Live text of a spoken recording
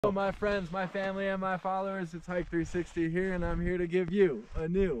Hello my friends, my family, and my followers, it's Hike 360 here, and I'm here to give you a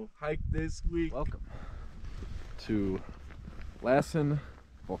new hike this week. Welcome to Lassen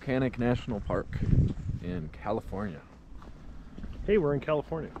Volcanic National Park in California. Hey, we're in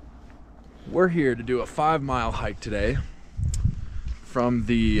California. We're here to do a 5-mile hike today from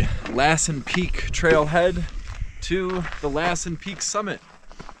the Lassen Peak Trailhead to the Lassen Peak Summit.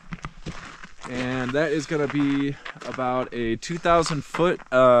 And that is going to be about a 2,000 foot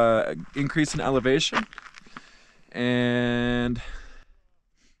increase in elevation. And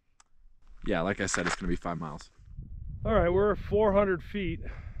yeah, like I said, it's going to be 5 miles. All right, we're 400 feet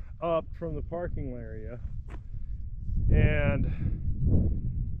up from the parking area. And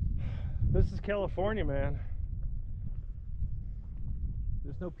this is California, man.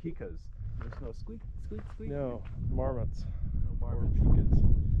 There's no pikas. There's no squeak, squeak, squeak. No, marmots. No marmot pikas.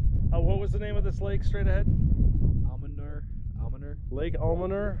 What was the name of this lake straight ahead? Almoner. Lake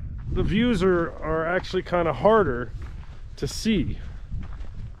Almoner. The views are actually kind of harder to see.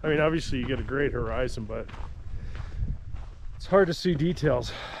 I mean, obviously you get a great horizon, but it's hard to see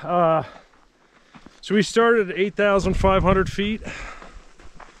details. So we started at 8,500 feet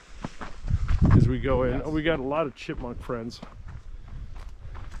as we go in. Yes. We got a lot of chipmunk friends.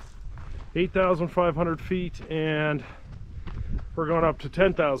 8,500 feet, and we're going up to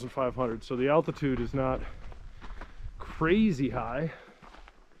 10,500, so the altitude is not crazy high.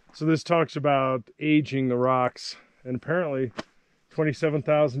 So this talks about aging the rocks, and apparently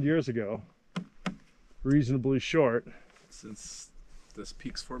 27,000 years ago, reasonably short. Since this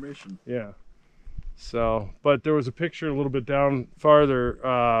peak's formation. Yeah. So, but there was a picture a little bit down farther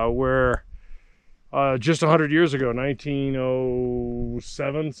where just 100 years ago,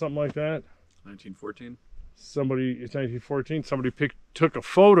 1907, something like that. 1914. It's 1914. Somebody took a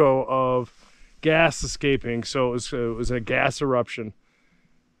photo of gas escaping, so it was a gas eruption,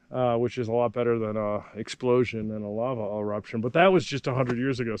 which is a lot better than a explosion and a lava eruption. But that was just 100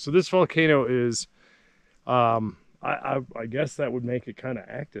 years ago. So this volcano is, I guess that would make it kind of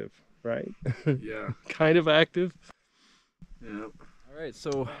active, right? Yeah. Kind of active. Yeah. All right,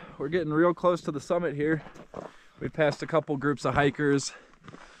 so we're getting real close to the summit here. We passed a couple groups of hikers.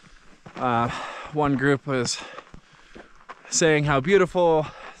 One group was saying how beautiful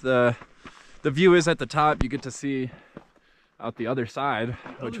the view is at the top. You get to see out the other side,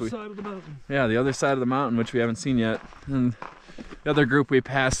 The other side of the mountain. Yeah, the other side of the mountain, which we haven't seen yet. And the other group we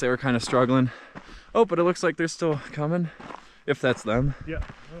passed, they were kind of struggling. Oh, but it looks like they're still coming, if that's them. Yeah,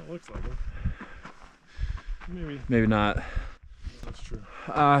 well, it looks like it. Maybe not. That's true.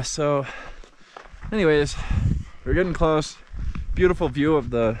 So anyways, we're getting close. Beautiful view of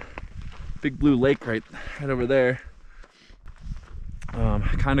the big blue lake right over there.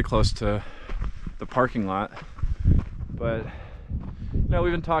 Kind of close to the parking lot. But you know,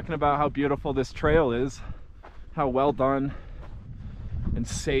 we've been talking about how beautiful this trail is, how well done and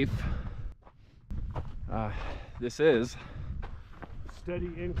safe this is. Steady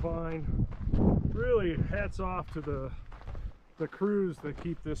incline. Really hats off to the crews that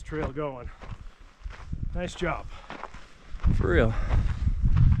keep this trail going. Nice job. For real.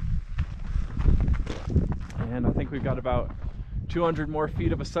 And I think we've got about 200 more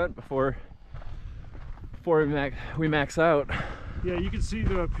feet of ascent before we max out. Yeah, you can see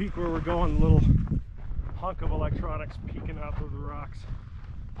the peak where we're going, a little hunk of electronics peeking out of the rocks.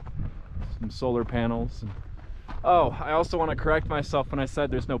 Some solar panels. Oh, I also want to correct myself when I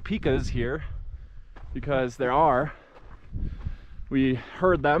said there's no pikas here, because there are. We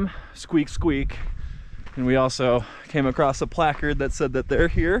heard them squeak squeak, and we also came across a placard that said that they're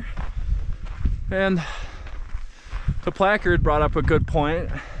here. And the placard brought up a good point,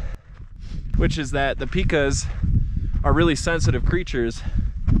 which is that the pikas are really sensitive creatures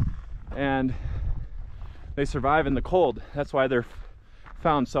and they survive in the cold. That's why they're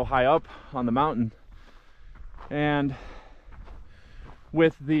found so high up on the mountain. And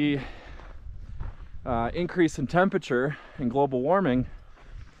with the increase in temperature and global warming,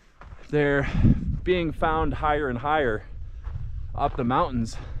 they're being found higher and higher up the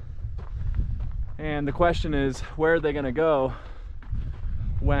mountains. And the question is, where are they going to go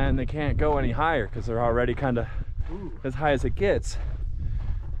when they can't go any higher, because they're already kind of as high as it gets?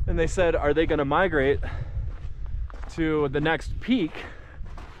 And they said, are they going to migrate to the next peak,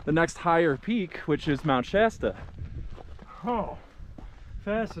 the next higher peak, which is Mount Shasta? Oh,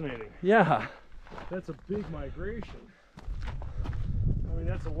 fascinating. Yeah. That's a big migration. I mean,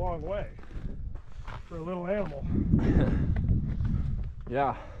 that's a long way for a little animal.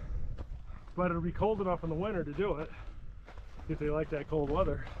 Yeah. But it'll be cold enough in the winter to do it, if they like that cold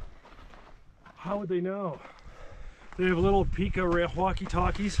weather. How would they know? They have little Pika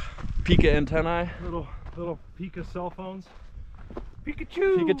walkie-talkies. Pika antennae. Little Pika cell phones.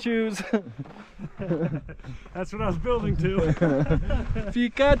 Pikachu! Pikachus. That's what I was building to.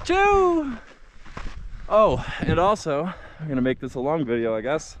 Pikachu! Oh, and also, I'm gonna make this a long video, I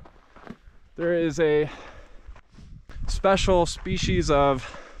guess. There is a special species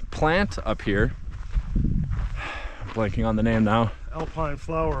of plant up here. I'm blanking on the name now. Alpine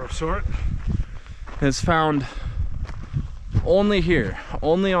flower of sort. It's found only here,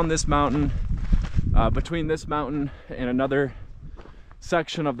 only on this mountain, between this mountain and another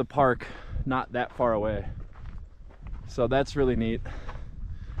section of the park not that far away. So that's really neat.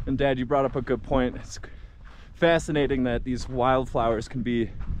 And Dad, you brought up a good point. It's fascinating that these wildflowers can be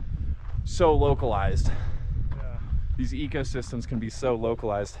so localized. Yeah. These ecosystems can be so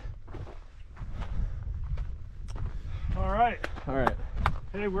localized. All right.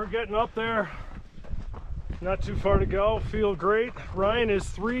 Hey, we're getting up there. Not too far to go. Feel great. Ryan is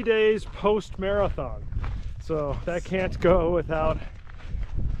 3 days post-marathon, so that can't go without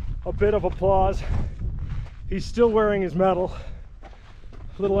a bit of applause. He's still wearing his medal. A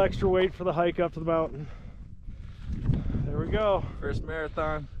little extra weight for the hike up to the mountain. There we go. First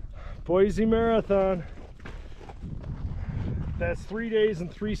marathon. Boise Marathon. That's 3 days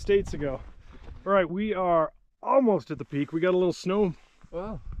and 3 states ago. All right, we are almost at the peak. We got a little snow.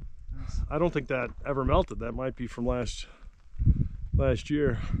 Wow. I don't think that ever melted. That might be from last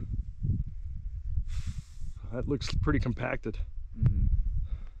year. That looks pretty compacted.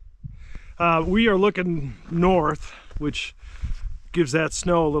 We are looking north, which gives that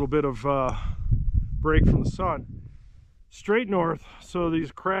snow a little bit of break from the sun. Straight north, so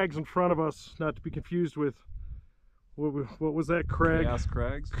these crags in front of us, not to be confused with, what was that crag? Chaos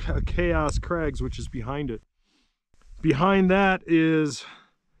Crags? Chaos Crags, which is behind it. Behind that is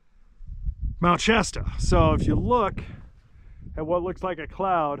Mount Shasta. So if you look at what looks like a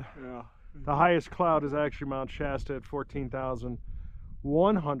cloud, Yeah. the highest cloud is actually Mount Shasta at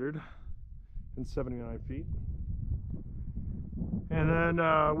 14,179 feet. And then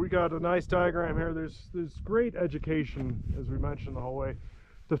we got a nice diagram here. There's great education, as we mentioned the whole way.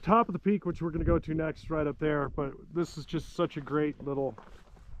 The top of the peak, which we're going to go to next, right up there, but this is just such a great little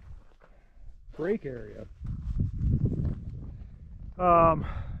break area.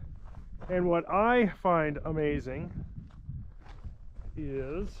 And what I find amazing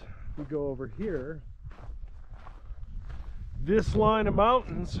is, we go over here, this line of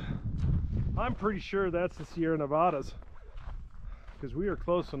mountains, I'm pretty sure that's the Sierra Nevadas, because we are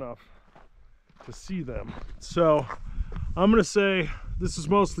close enough to see them. So I'm gonna say this is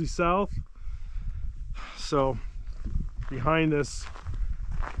mostly south. So behind this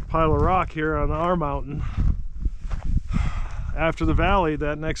pile of rock here on our mountain, after the valley,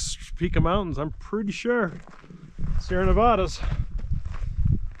 that next peak of mountains, I'm pretty sure Sierra Nevadas.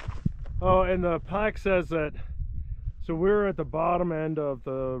 Oh, and the plaque says that, so we're at the bottom end of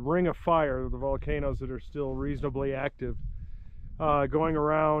the ring of fire, the volcanoes that are still reasonably active, going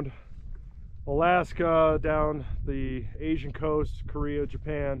around Alaska, down the Asian coast, Korea,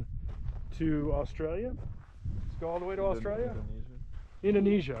 Japan, to Australia. Let's go all the way to Australia?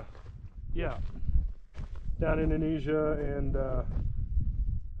 Indonesia. Yeah. Down Indonesia and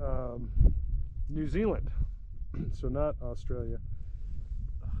New Zealand. So not Australia.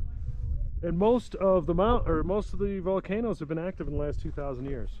 And most of the volcanoes have been active in the last 2,000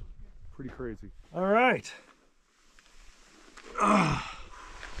 years. Pretty crazy. All right.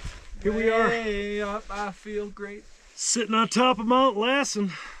 Here we are. Hey, I feel great. Sitting on top of Mount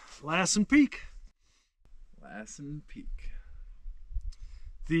Lassen. Lassen Peak. Lassen Peak.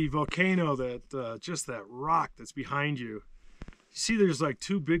 The volcano that, just that rock that's behind you. You see there's like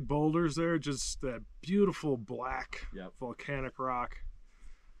 2 big boulders there, just that beautiful black volcanic rock.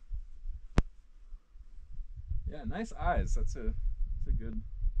 Yeah, nice eyes. That's a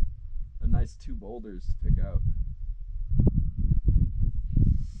nice 2 boulders to pick out.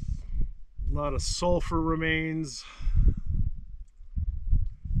 A lot of sulfur remains.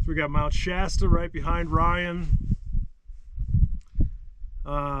 So we got Mount Shasta right behind Ryan.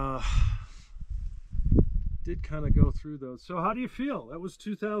 Did kind of go through those. So how do you feel? That was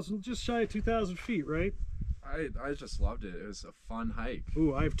 2,000, just shy of 2,000 feet, right? I just loved it. It was a fun hike.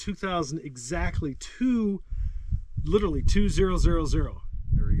 Ooh, I have 2,000 exactly, literally 2,000.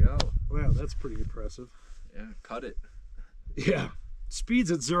 There we go. Wow, that's pretty impressive. Yeah, cut it. Yeah,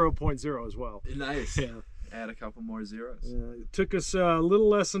 speed's at 0.0 as well. Nice. Yeah. Add a couple more zeros. It took us a little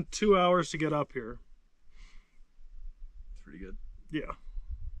less than 2 hours to get up here. It's pretty good. Yeah.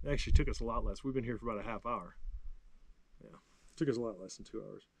 It actually took us a lot less. We've been here for about a half hour. Yeah. It took us a lot less than 2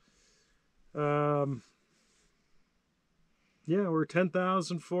 hours. Yeah, we're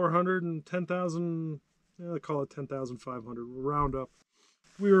 10,400 and 10,000, yeah, they call it 10,500. We'll round up.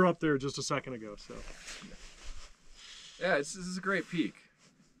 We were up there just a second ago, so. Yeah, this is a great peak.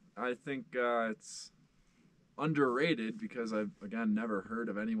 I think it's underrated because I've, again, never heard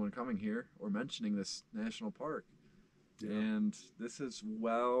of anyone coming here or mentioning this national park. Yeah. And this is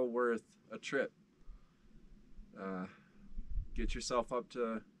well worth a trip. Get yourself up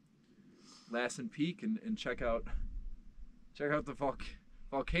to Lassen Peak and check out the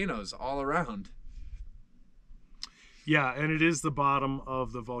volcanoes all around. Yeah, and it is the bottom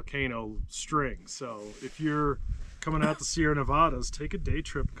of the volcano string. So if you're coming out the Sierra Nevadas, take a day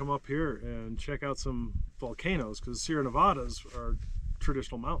trip, come up here and check out some volcanoes, because Sierra Nevadas are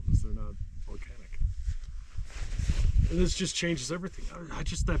traditional mountains. They're not volcanic. And this just changes everything.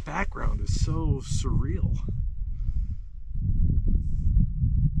 Just that background is so surreal.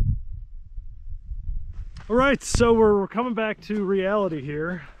 All right, so we're coming back to reality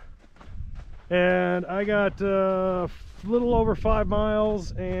here. And I got a little over 5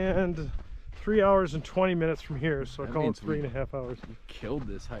 miles and 3 hours and 20 minutes from here, so I call it 3.5 hours. We killed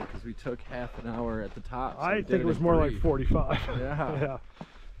this hike because we took half an hour at the top. So I think it was more like 45. Yeah.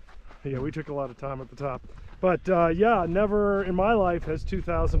 Yeah, we took a lot of time at the top. But yeah, never in my life has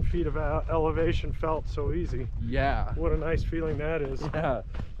 2,000 feet of elevation felt so easy. Yeah. What a nice feeling that is. Yeah,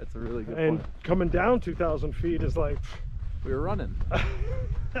 that's a really good And point. coming down 2,000 feet is like... We were running.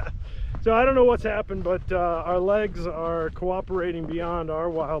 So I don't know what's happened, but our legs are cooperating beyond our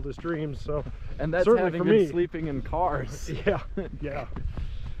wildest dreams. So, and that's having been sleeping in cars. Yeah, yeah.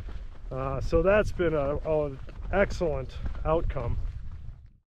 So that's been an excellent outcome.